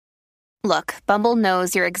Look, Bumble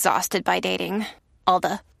knows you're exhausted by dating. All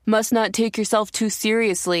the must not take yourself too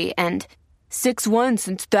seriously and 6'1"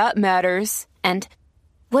 since that matters. And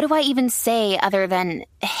what do I even say other than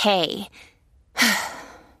hey?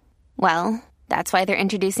 Well, that's why they're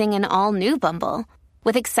introducing an all-new Bumble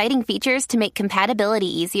with exciting features to make compatibility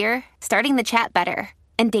easier, starting the chat better,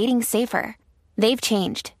 and dating safer. They've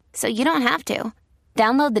changed, so you don't have to.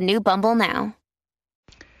 Download the new Bumble now.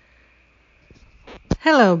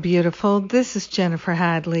 Hello, beautiful. This is Jennifer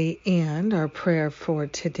Hadley, and our prayer for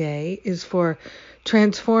today is for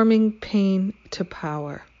transforming pain to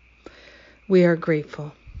power. We are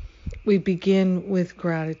grateful. We begin with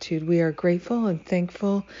gratitude. We are grateful and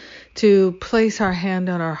thankful to place our hand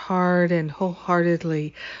on our heart and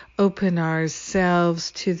wholeheartedly open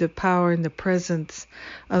ourselves to the power and the presence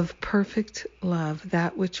of perfect love,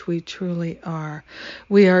 that which we truly are.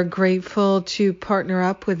 We are grateful to partner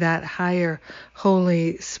up with that higher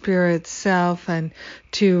Holy Spirit self and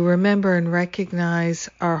to remember and recognize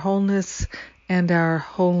our wholeness and our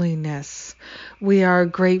holiness. We are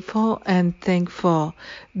grateful and thankful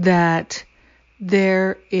that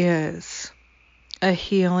there is a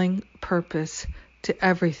healing purpose to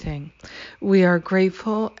everything. We are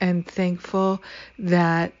grateful and thankful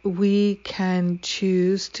that we can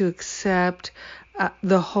choose to accept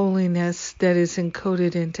the holiness that is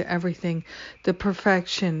encoded into everything, the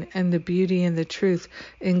perfection and the beauty and the truth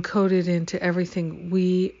encoded into everything.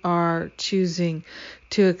 We are choosing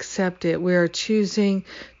to accept it. We are choosing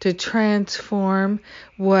to transform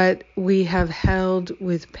what we have held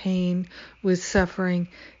with pain, with suffering,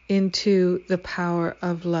 into the power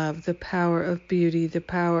of love, the power of beauty, the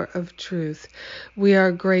power of truth. We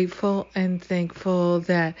are grateful and thankful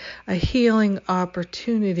that a healing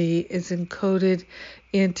opportunity is encoded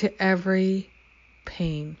into every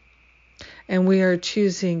pain. And we are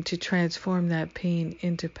choosing to transform that pain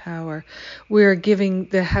into power. We are giving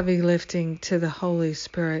the heavy lifting to the Holy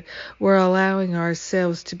Spirit. We're allowing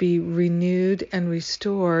ourselves to be renewed and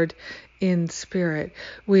restored in spirit.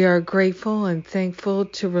 We are grateful and thankful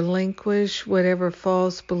to relinquish whatever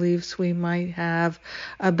false beliefs we might have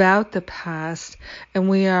about the past, and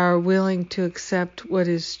we are willing to accept what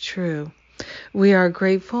is true. We are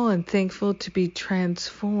grateful and thankful to be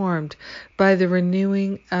transformed by the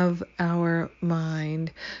renewing of our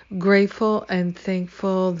mind. Grateful and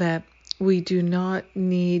thankful that we do not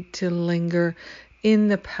need to linger in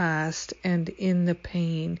the past and in the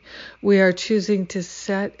pain. We are choosing to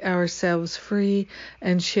set ourselves free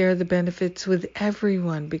and share the benefits with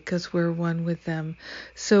everyone because we're one with them.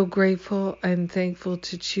 So grateful and thankful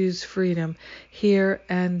to choose freedom here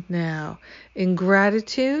and now. In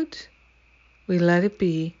gratitude, we let it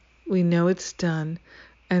be. We know it's done.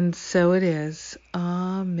 And so it is.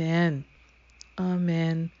 Amen.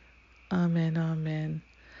 Amen. Amen. Amen.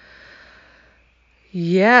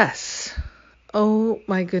 Yes. Oh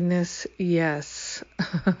my goodness, yes.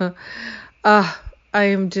 I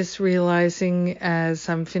am just realizing as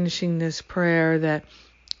I'm finishing this prayer that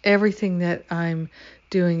everything that I'm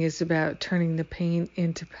doing is about turning the pain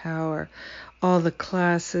into power. All the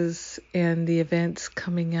classes and the events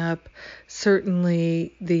coming up,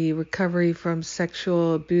 certainly the recovery from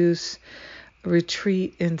sexual abuse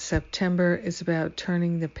retreat in September is about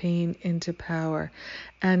turning the pain into power.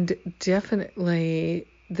 And definitely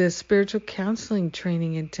the spiritual counseling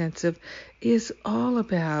training intensive is all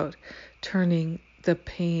about turning the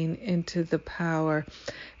pain into the power,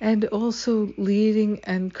 and also leading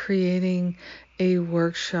and creating a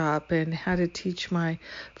workshop and how to teach my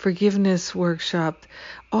forgiveness workshop.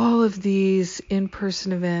 All of these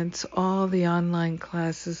in-person events, all the online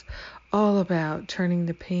classes, all about turning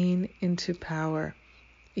the pain into power.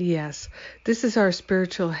 Yes, this is our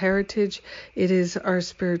spiritual heritage. It is our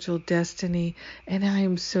spiritual destiny, and I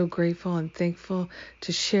am so grateful and thankful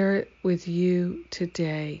to share it with you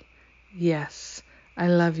today. Yes, I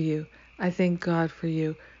love you. I thank God for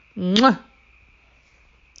you. Mwah!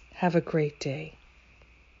 Have a great day.